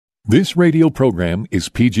This radio program is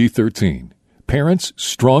PG-13. Parents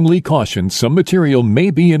strongly caution some material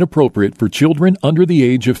may be inappropriate for children under the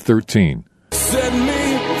age of 13. Set me free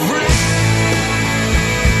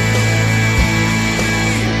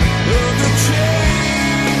of the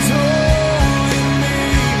chains holding me.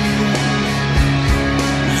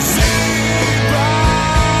 Is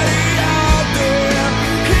anybody out there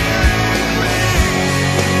hearing me?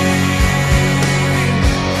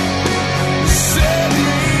 Set me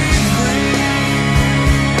free.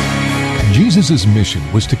 Jesus' mission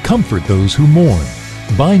was to comfort those who mourn,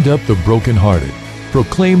 bind up the brokenhearted,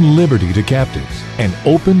 proclaim liberty to captives, and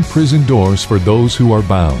open prison doors for those who are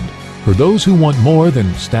bound. For those who want more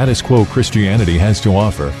than status quo Christianity has to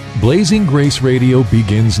offer, Blazing Grace Radio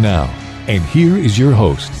begins now. And here is your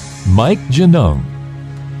host, Mike Genung.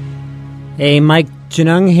 Hey, Mike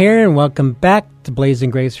Genung here, and welcome back to Blazing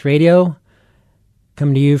Grace Radio.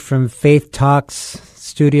 Coming to you from Faith Talks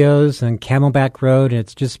Studios on Camelback Road.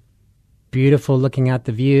 It's just beautiful looking out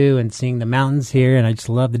the view and seeing the mountains here, and I just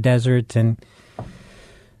love the desert. And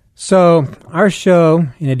so our show,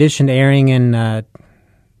 in addition to airing in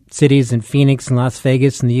cities in Phoenix and Las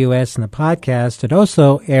Vegas in the U.S. and the podcast, it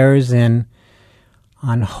also airs on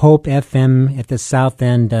Hope FM at the south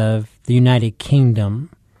end of the United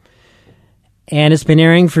Kingdom. And it's been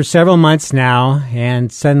airing for several months now,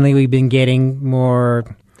 and suddenly we've been getting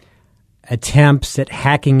more attempts at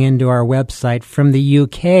hacking into our website from the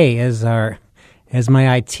UK, as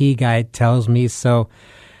my IT guy tells me. So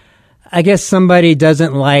I guess somebody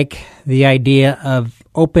doesn't like the idea of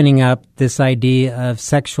opening up this idea of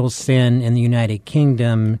sexual sin in the United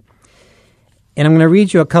Kingdom. And I'm going to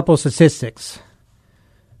read you a couple statistics.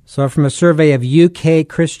 So from a survey of UK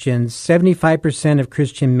Christians, 75% of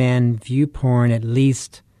Christian men view porn at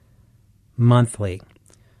least monthly.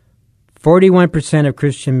 41% of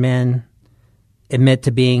Christian men admit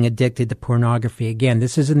to being addicted to pornography. Again,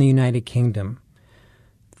 this is in the United Kingdom.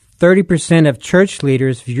 30% of church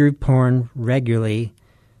leaders view porn regularly.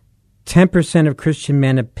 10% of Christian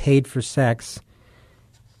men have paid for sex.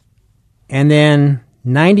 And then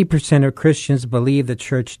 90% of Christians believe the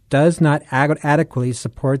church does not adequately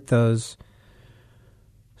support those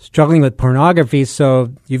struggling with pornography.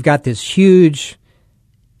 So you've got this huge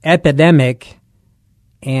epidemic,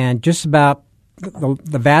 and just about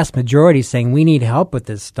the vast majority saying we need help with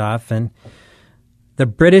this stuff. And the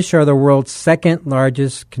British are the world's second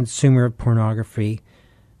largest consumer of pornography.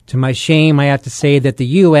 To my shame, I have to say that the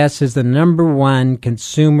U.S. is the number one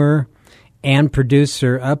consumer and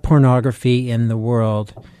producer of pornography in the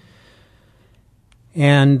world.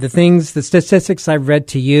 And the statistics I've read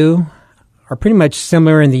to you are pretty much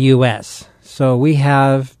similar in the U.S. So we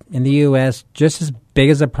have in the U.S. just as big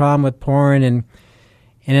as a problem with porn. And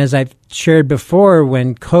as I've shared before,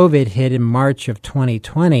 when COVID hit in March of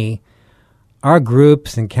 2020, our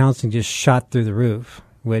groups and counseling just shot through the roof,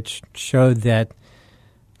 which showed that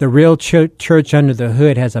the real church under the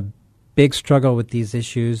hood has a big struggle with these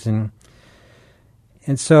issues. And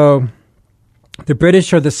so the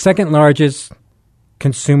British are the second largest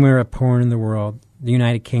consumer of porn in the world, the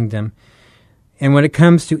United Kingdom. And when it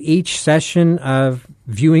comes to each session of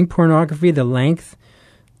viewing pornography, the length,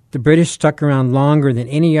 the British stuck around longer than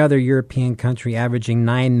any other European country, averaging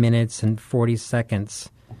 9 minutes and 40 seconds.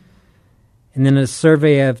 And then a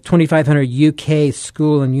survey of 2,500 UK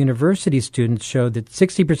school and university students showed that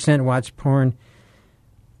 60% watch porn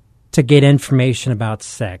to get information about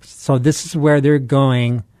sex. So this is where they're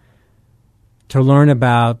going to learn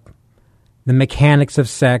about the mechanics of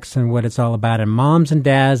sex and what it's all about. And moms and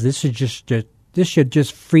dads, this should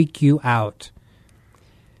just freak you out.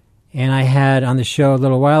 And I had on the show a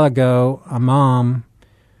little while ago a mom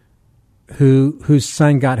whose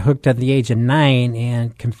son got hooked at the age of 9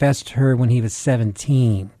 and confessed to her when he was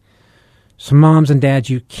 17. So moms and dads,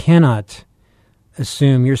 you cannot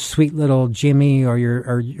assume your sweet little Jimmy or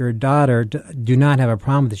your daughter do not have a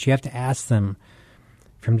problem with this. You have to ask them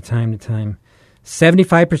from time to time.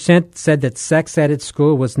 75% said that sex ed at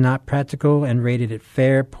school was not practical and rated it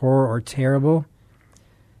fair, poor, or terrible.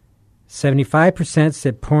 75%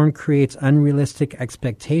 said porn creates unrealistic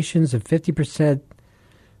expectations, and 50%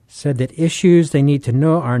 said that issues they need to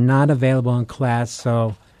know are not available in class.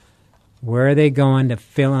 So where are they going to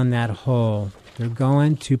fill in that hole? They're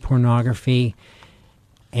going to pornography.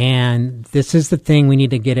 And this is the thing we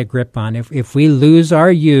need to get a grip on. If we lose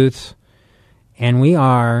our youth, and we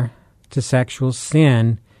are, to sexual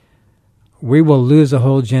sin, we will lose a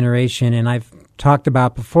whole generation. And I've talked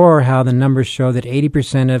about before how the numbers show that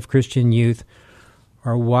 80% of Christian youth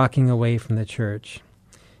are walking away from the church.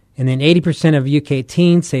 And then 80% of UK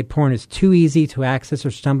teens say porn is too easy to access or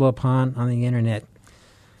stumble upon on the internet.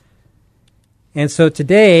 And so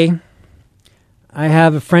today, I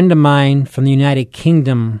have a friend of mine from the United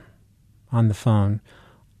Kingdom on the phone.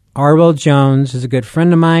 Arwell Jones is a good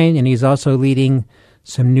friend of mine, and he's also leading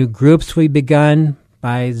some new groups we've begun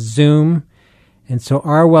by Zoom. And so,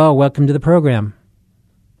 Arwell, welcome to the program.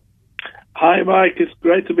 Hi, Mike. It's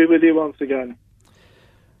great to be with you once again.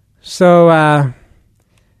 So,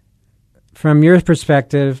 from your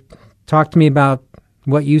perspective, talk to me about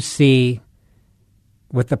what you see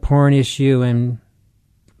with the porn issue and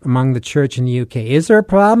among the church in the UK. Is there a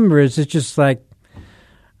problem, or is it just like,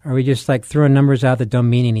 are we just like throwing numbers out that don't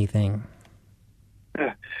mean anything?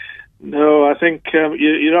 No, I think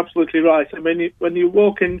you're absolutely right. I mean, when you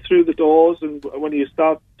walk in through the doors and when you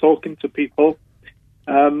start talking to people,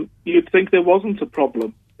 you'd think there wasn't a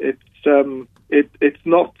problem. It's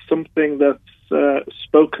not something that's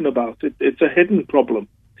spoken about. It's a hidden problem.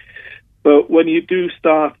 But when you do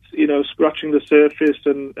start, scratching the surface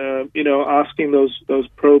and asking those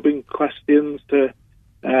probing questions to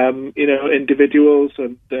individuals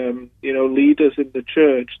and leaders in the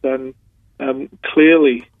church, then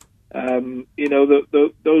clearly,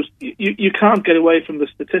 those you can't get away from the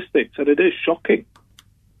statistics, and it is shocking.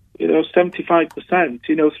 75%.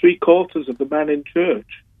 3/4 of the men in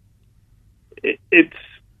church. It's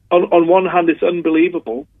on one hand, it's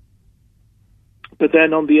unbelievable, but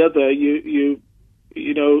then on the other, you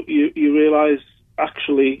realize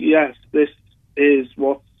actually, yes, this is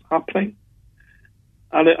what's happening,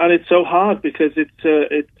 and it's so hard because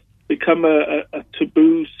it's become a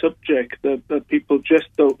taboo subject that people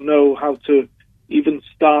just don't know how to even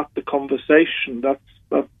start the conversation. That's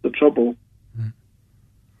the trouble.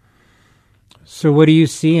 So what do you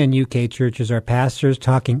see in UK churches? Are pastors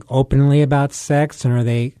talking openly about sex, and are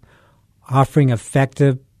they offering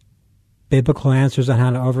effective biblical answers on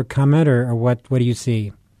how to overcome it, or what do you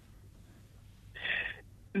see?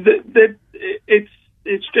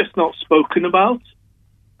 It's just not spoken about.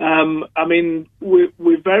 I mean,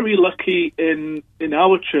 we're very lucky in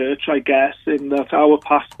our church, I guess, in that our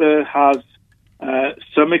pastor has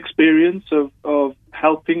some experience of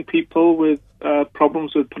helping people with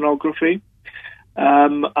problems with pornography,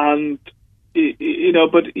 but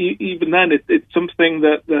even then, it's something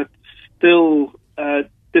that's still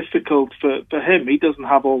difficult for him. He doesn't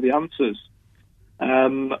have all the answers,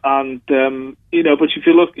 but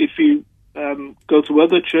if you go to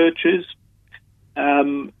other churches.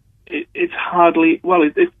 It's hardly,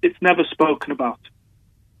 it's never spoken about,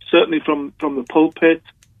 certainly from the pulpit,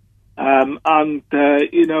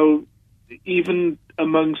 even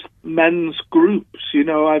amongst men's groups.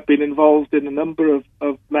 I've been involved in a number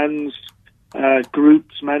of men's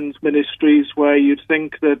groups, men's ministries, where you'd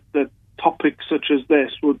think that topics such as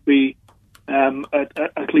this would be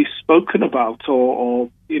at least spoken about, or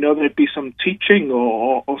there'd be some teaching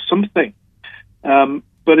or something,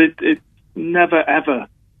 but it's never ever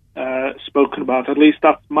spoken about. At least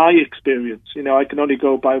that's my experience. I can only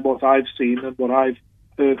go by what I've seen and what I've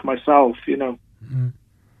heard myself. Mm-hmm.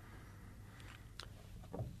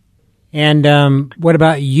 And what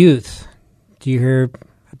about youth?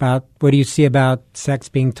 What do you see about sex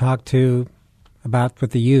being talked to about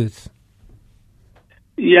with the youth?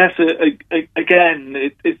 Yes, again,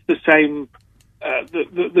 it's the same.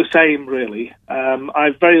 The same, really.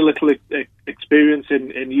 I've very little experience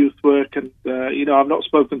in youth work, and I've not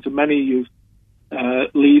spoken to many youth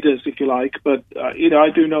leaders, if you like, but I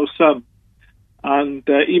do know some, and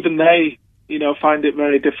even they, find it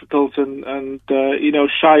very difficult and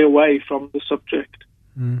shy away from the subject.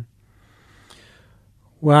 Mm.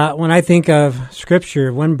 Well, when I think of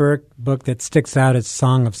Scripture, one book that sticks out is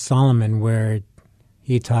Song of Solomon, where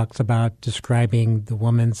he talks about describing the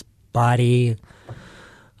woman's body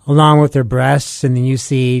along with her breasts, and then you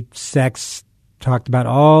see sex talked about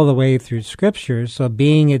all the way through Scripture. So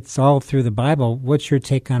being it's all through the Bible, what's your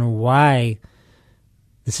take on why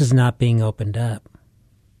this is not being opened up?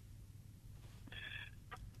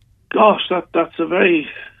 Gosh, that's a very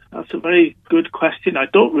good question. I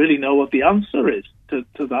don't really know what the answer is to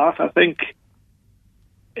that. I think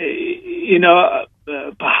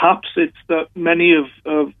perhaps it's that many of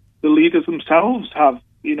the leaders themselves have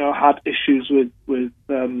had issues with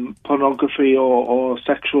pornography or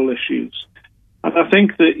sexual issues, and I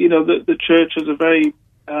think that the church has a very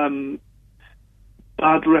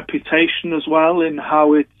bad reputation as well in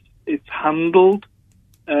how it's handled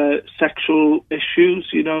sexual issues.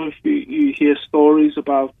 If you hear stories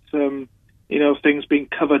about things being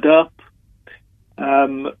covered up,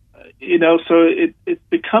 so it's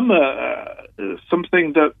become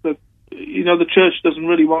something that the church doesn't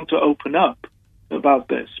really want to open up about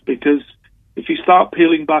this, because if you start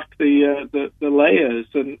peeling back the layers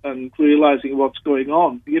and realizing what's going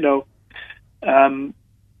on,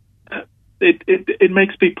 it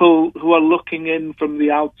makes people who are looking in from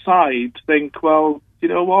the outside think, well, you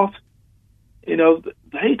know what?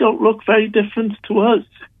 They don't look very different to us.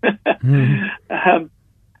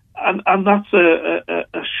 And that's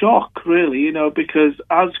a shock, really, because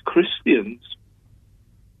as Christians,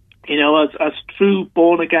 as true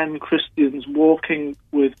born-again Christians walking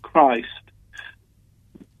with Christ,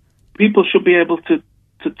 people should be able to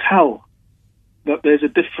tell that there's a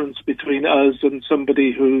difference between us and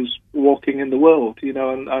somebody who's walking in the world,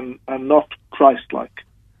 and not Christ-like.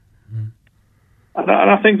 And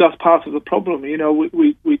I think that's part of the problem.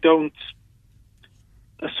 We don't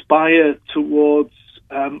aspire towards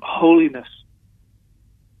holiness,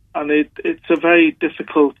 and it's a very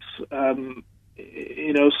difficult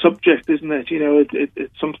subject, isn't it?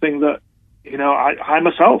 It's something that I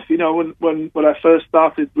myself, when I first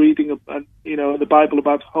started reading the Bible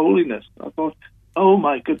about holiness, I thought, oh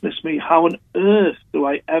my goodness me, how on earth do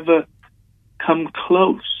I ever come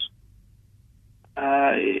close?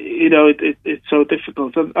 It's so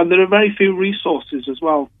difficult, and there are very few resources as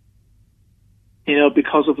well.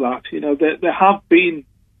 Because of that, there have been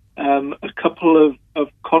a couple of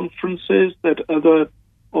conferences that other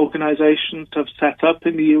organisations have set up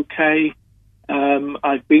in the UK.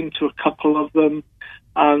 I've been to a couple of them,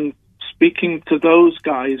 and speaking to those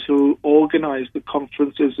guys who organise the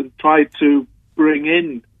conferences and try to bring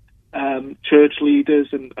in church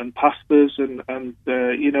leaders and pastors and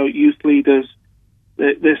youth leaders,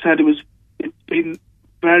 they said it's been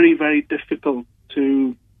very, very difficult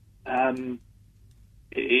to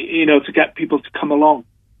get people to come along.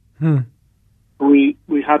 We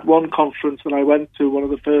had one conference that I went to, one of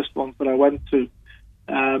the first ones that I went to,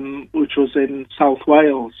 which was in South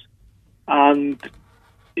Wales, and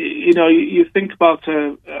you think about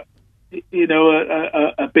a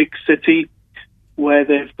big city where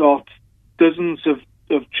they've got dozens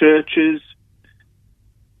of churches.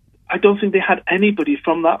 I don't think they had anybody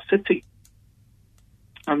from that city,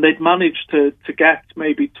 and they'd managed to get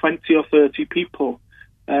maybe 20 or 30 people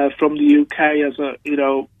from the UK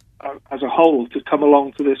as a whole to come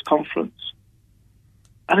along to this conference.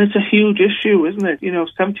 And it's a huge issue, isn't it?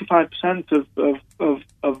 75%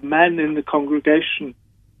 of men in the congregation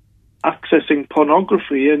accessing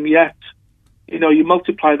pornography, and yet, you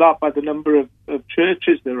multiply that by the number of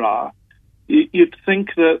churches there are, you'd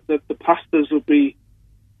think that the pastors would be,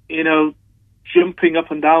 jumping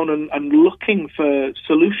up and down and looking for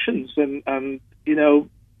solutions and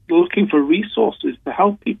looking for resources to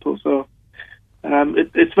help people. So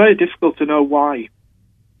it's very difficult to know why.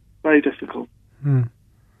 Very difficult.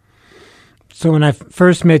 So when I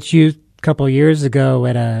first met you a couple of years ago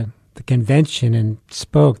at the convention and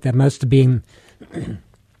spoke, that must have been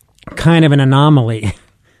kind of an anomaly.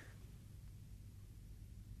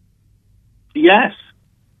 Yes,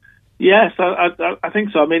 I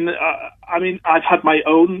think so. I mean, I've had my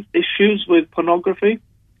own issues with pornography,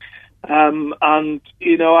 and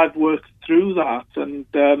I've worked through that, and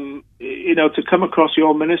to come across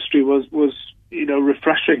your ministry was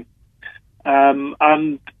refreshing,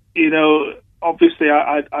 and obviously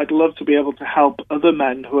I'd love to be able to help other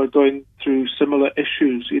men who are going through similar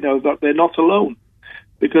issues. That they're not alone,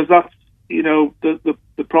 because that's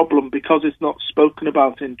the problem, because it's not spoken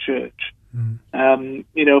about in church.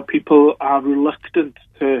 People are reluctant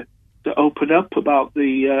to open up about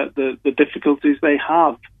the difficulties they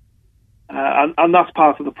have, and that's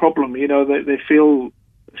part of the problem. They feel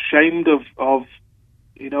ashamed of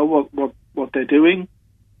what they're doing,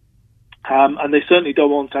 and they certainly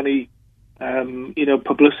don't want any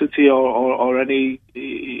publicity or any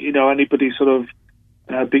anybody sort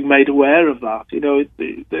of being made aware of that.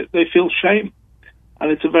 They feel shame,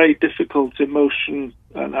 and it's a very difficult emotion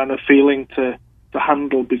and a feeling to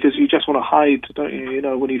handle, because you just want to hide, don't you?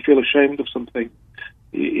 When you feel ashamed of something,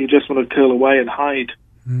 you just want to curl away and hide.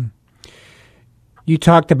 You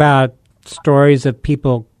talked about stories of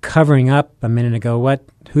people covering up a minute ago.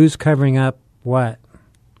 Who's covering up what?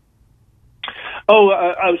 Oh,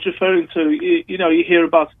 I was referring to, you hear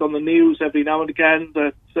about it on the news every now and again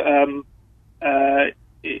that,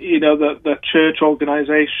 that church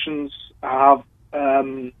organizations have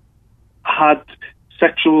had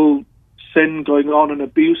sexual sin going on and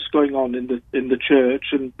abuse going on in the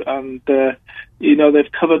church, and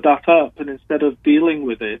they've covered that up, and instead of dealing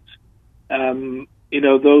with it,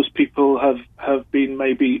 those people have been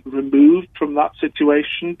maybe removed from that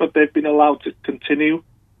situation, but they've been allowed to continue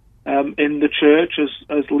in the church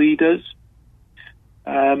as leaders.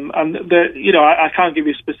 And I can't give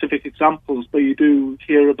you specific examples, but you do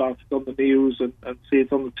hear about it on the news and see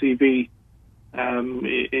it on the TV. And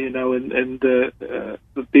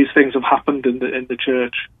these things have happened in the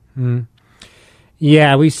church. Mm.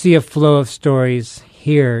 Yeah, we see a flow of stories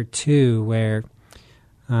here too, where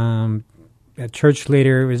a church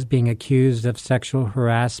leader is being accused of sexual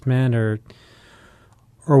harassment or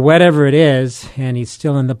whatever it is, and he's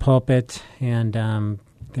still in the pulpit. And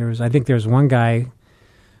I think there was one guy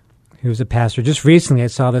who was a pastor. Just recently, I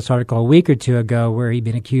saw this article a week or two ago where he'd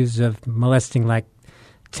been accused of molesting like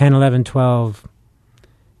 10, 11, 12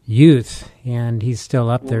 youth, and he's still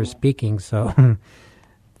up there speaking. So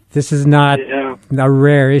this is not a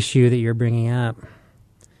rare issue that you're bringing up.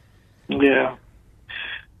 Yeah.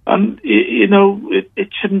 And, it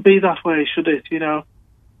shouldn't be that way, should it? The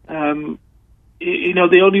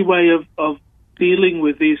only way of dealing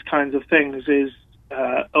with these kinds of things is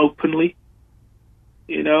openly.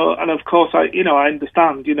 And of course, I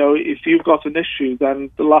understand, if you've got an issue, then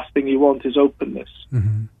the last thing you want is openness.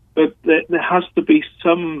 Mm-hmm. But there has to be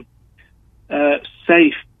some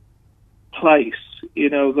safe place,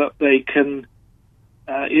 that they can,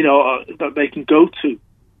 that they can go to,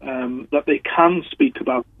 that they can speak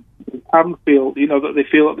about, they can feel, that they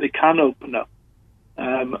feel that they can open up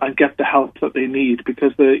and get the help that they need.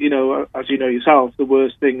 Because as you know yourself, the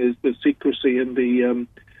worst thing is the secrecy and the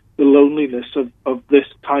loneliness of this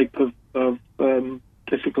type of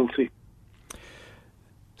difficulty.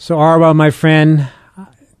 So, Arwell, my friend,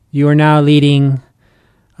 you are now leading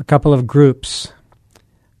a couple of groups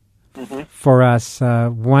for us.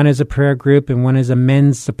 One is a prayer group and one is a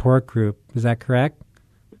men's support group. Is that correct?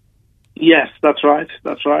 Yes, that's right.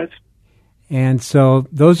 That's right. And so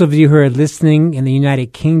those of you who are listening in the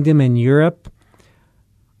United Kingdom and Europe,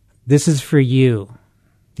 this is for you.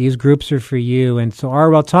 These groups are for you. And so,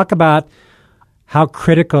 Arwell, talk about how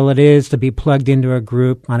critical it is to be plugged into a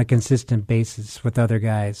group on a consistent basis with other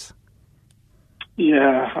guys.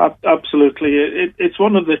 Yeah, absolutely. It's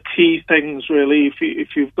one of the key things, really.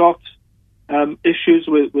 If you've got issues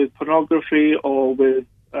with pornography or with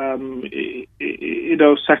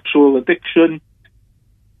sexual addiction,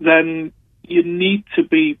 then you need to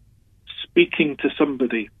be speaking to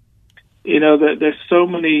somebody. There's so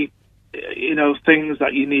many things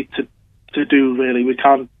that you need to do. Really, we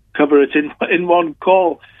can't cover it in one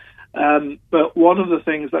call. But one of the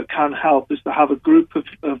things that can help is to have a group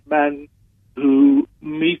of men who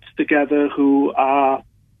meet together, who are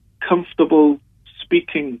comfortable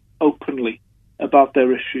speaking openly about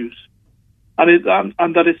their issues, and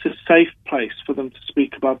that it's a safe place for them to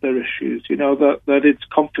speak about their issues. That it's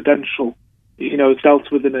confidential. It's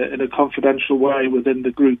dealt with in a confidential way within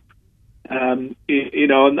the group. And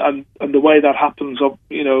the way that happens,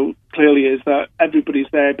 clearly is that everybody's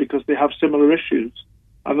there because they have similar issues,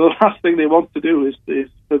 and the last thing they want to do is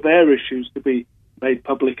for their issues to be made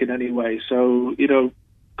public in any way. So,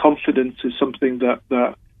 confidence is something that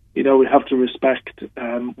we have to respect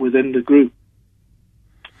within the group.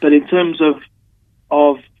 But in terms of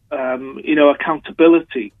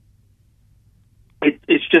accountability,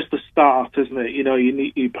 it's just a start, isn't it?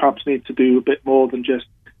 You perhaps need to do a bit more than just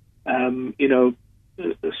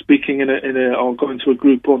speaking in a or going to a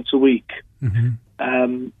group once a week.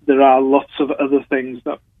 Mm-hmm. There are lots of other things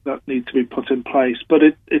that need to be put in place, but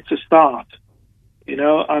it's a start.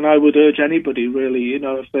 And I would urge anybody really,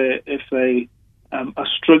 if they are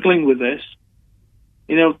struggling with this,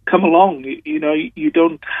 come along. You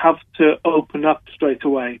don't have to open up straight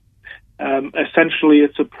away. Essentially,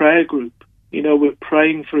 it's a prayer group. We're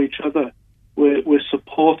praying for each other. We're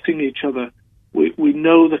supporting each other. We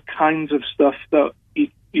know the kinds of stuff that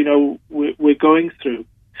we're going through,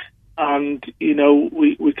 and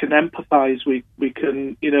we can empathize. We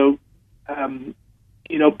can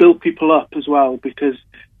build people up as well, because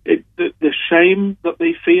the shame that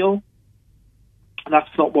they feel, that's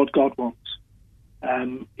not what God wants.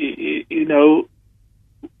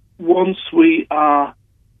 Once we are,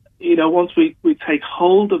 once we take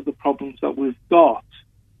hold of the problems that we've got,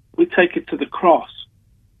 we take it to the cross.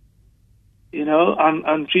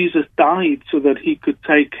 And Jesus died so that he could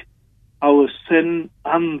take our sin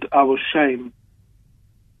and our shame.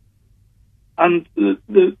 And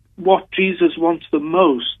what Jesus wants the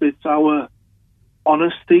most, it's our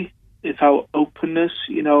honesty, it's our openness,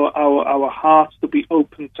 our hearts to be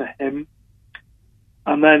open to him.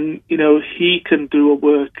 And then, he can do a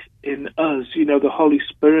work in us, the Holy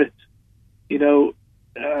Spirit, in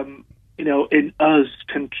us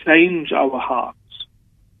can change our hearts.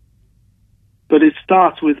 But it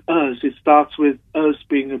starts with us. It starts with us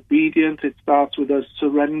being obedient. It starts with us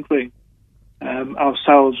surrendering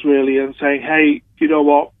ourselves, really, and saying, hey, you know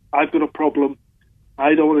what, I've got a problem.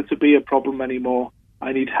 I don't want it to be a problem anymore.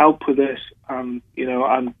 I need help with this, and,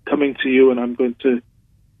 I'm coming to you, and I'm going to,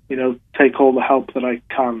 take all the help that I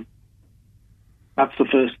can. That's the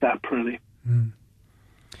first step, really. Mm.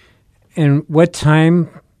 And what time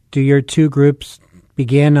do your two groups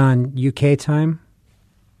begin on UK time?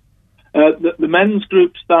 The men's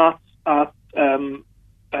group starts at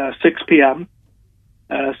 6 p.m.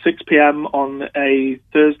 6 p.m. on a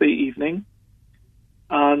Thursday evening,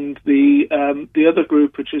 and the other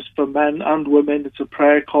group, which is for men and women, it's a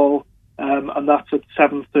prayer call, and that's at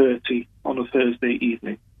 7:30 on a Thursday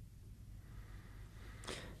evening.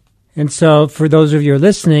 And so, for those of you who are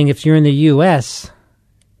listening, if you're in the U.S.,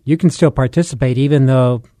 you can still participate, even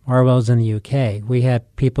though Arwell's in the U.K. We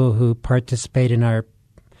have people who participate in our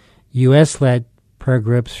U.S.-led prayer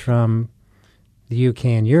groups from the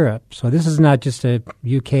U.K. and Europe. So this is not just a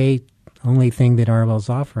UK-only thing that Arwell's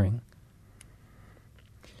offering.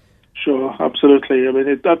 Sure, absolutely. I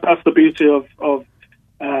mean, that's the beauty of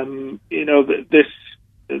this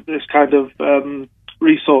kind of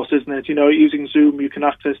resource, isn't it? Using Zoom, you can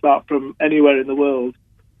access that from anywhere in the world.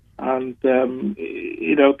 And,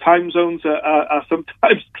 time zones are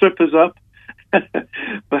sometimes trip us up.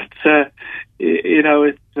 But,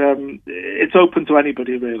 it's open to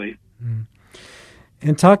anybody, really. Mm.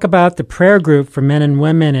 And talk about the prayer group for men and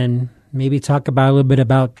women, and maybe talk about a little bit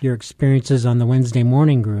about your experiences on the Wednesday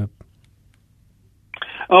morning group.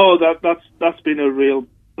 Oh, that's been a real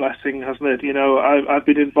blessing, hasn't it? I've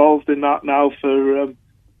been involved in that now for,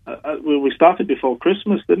 we started before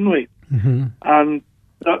Christmas, didn't we? Mm-hmm. And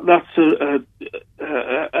that's a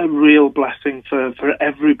real blessing for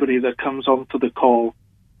everybody that comes onto the call.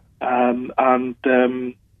 There's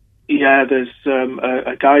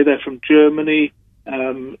a guy there from Germany,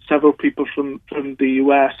 several people from the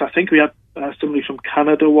US. I think we had somebody from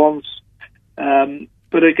Canada once.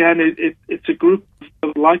 But again, it's a group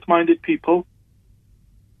of like-minded people,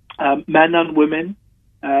 men and women,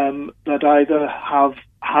 that either have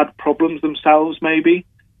had problems themselves, maybe,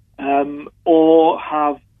 or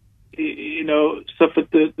have, suffered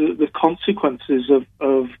the consequences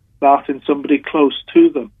of that in somebody close to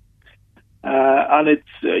them. And it's,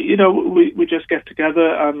 we just get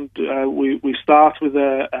together and we start with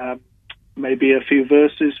maybe a few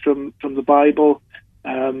verses from the Bible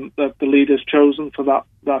that the leader's chosen for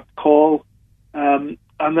that call. And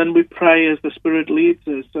then we pray as the Spirit leads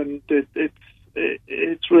us, and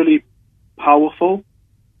it's really powerful.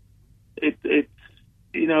 It's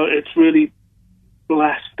really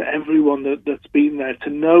blessed everyone that's been there to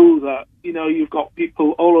know that, you've got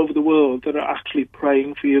people all over the world that are actually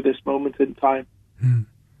praying for you this moment in time. Mm.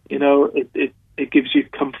 It gives you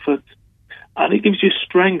comfort, and it gives you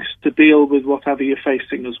strength to deal with whatever you're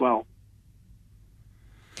facing as well.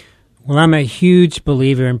 Well, I'm a huge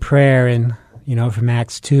believer in prayer, and, from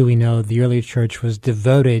Acts 2, we know the early church was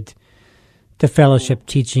devoted to fellowship,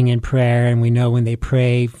 teaching, and prayer, and we know when they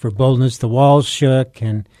pray for boldness, the walls shook,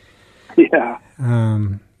 and yeah.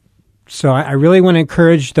 So I really want to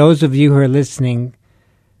encourage those of you who are listening,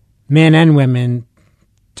 men and women,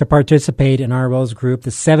 to participate in Arwell's group, the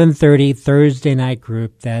 7:30 Thursday night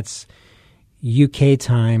group. That's UK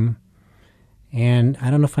time. And I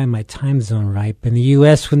don't know if I have my time zone right, but in the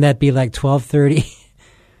U.S., wouldn't that be like 12:30?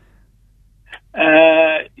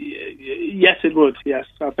 Yes, it would. Yes,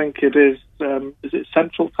 I think it is. Is it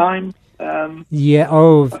Central Time? Yeah.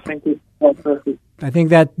 Oh, I think it's 12:30. I think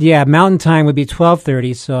that, Mountain Time would be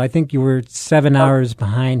 12:30. So I think you were 7 hours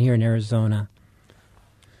behind here in Arizona.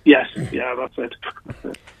 Yes. Yeah, that's it.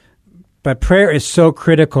 But prayer is so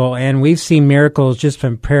critical, and we've seen miracles just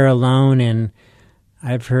from prayer alone. And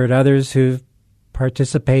I've heard others who've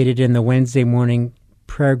participated in the Wednesday morning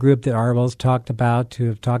prayer group that Arwell's talked about, who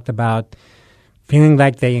have talked about feeling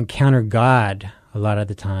like they encounter God a lot of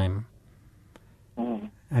the time.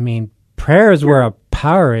 I mean, prayer is where our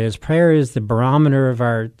power is. Prayer is the barometer of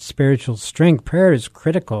our spiritual strength. Prayer is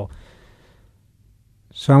critical.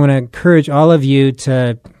 So I want to encourage all of you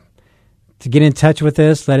to get in touch with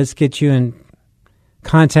us. Let us get you in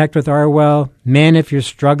contact with Arwell. Men, if you're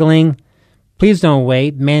struggling, please don't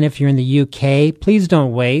wait. Men, if you're in the UK, please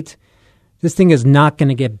don't wait. This thing is not going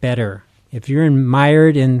to get better. If you're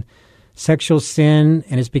mired in sexual sin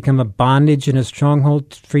and it's become a bondage and a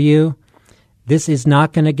stronghold for you, this is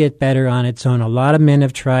not going to get better on its own. A lot of men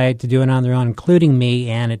have tried to do it on their own, including me,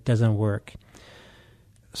 and it doesn't work.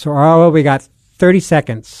 So, Arwell, we got 30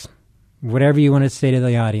 seconds. Whatever you want to say to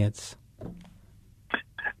the audience.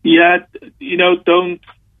 Yeah, don't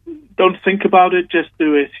don't think about it, just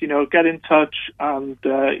do it. Get in touch, and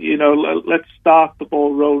let's start the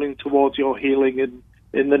ball rolling towards your healing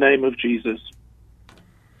in the name of Jesus.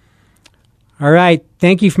 All right.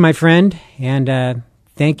 Thank you, my friend, and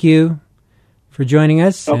thank you for joining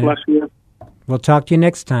us. God bless you. We'll talk to you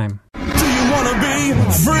next time. Do you want to be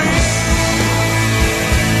free?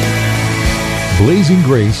 Blazing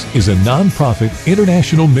Grace is a non-profit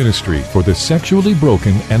international ministry for the sexually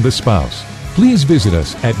broken and the spouse. Please visit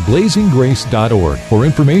us at blazinggrace.org for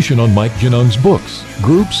information on Mike Genung's books,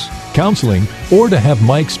 groups, counseling, or to have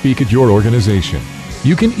Mike speak at your organization.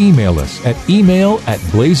 You can email us at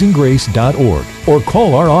email@blazinggrace.org or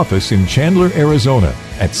call our office in Chandler, Arizona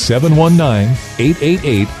at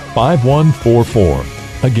 719-888-5144.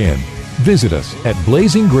 Again, visit us at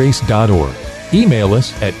blazinggrace.org. Email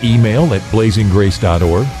us at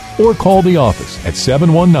email@blazinggrace.org or call the office at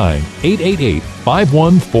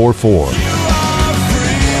 719-888-5144.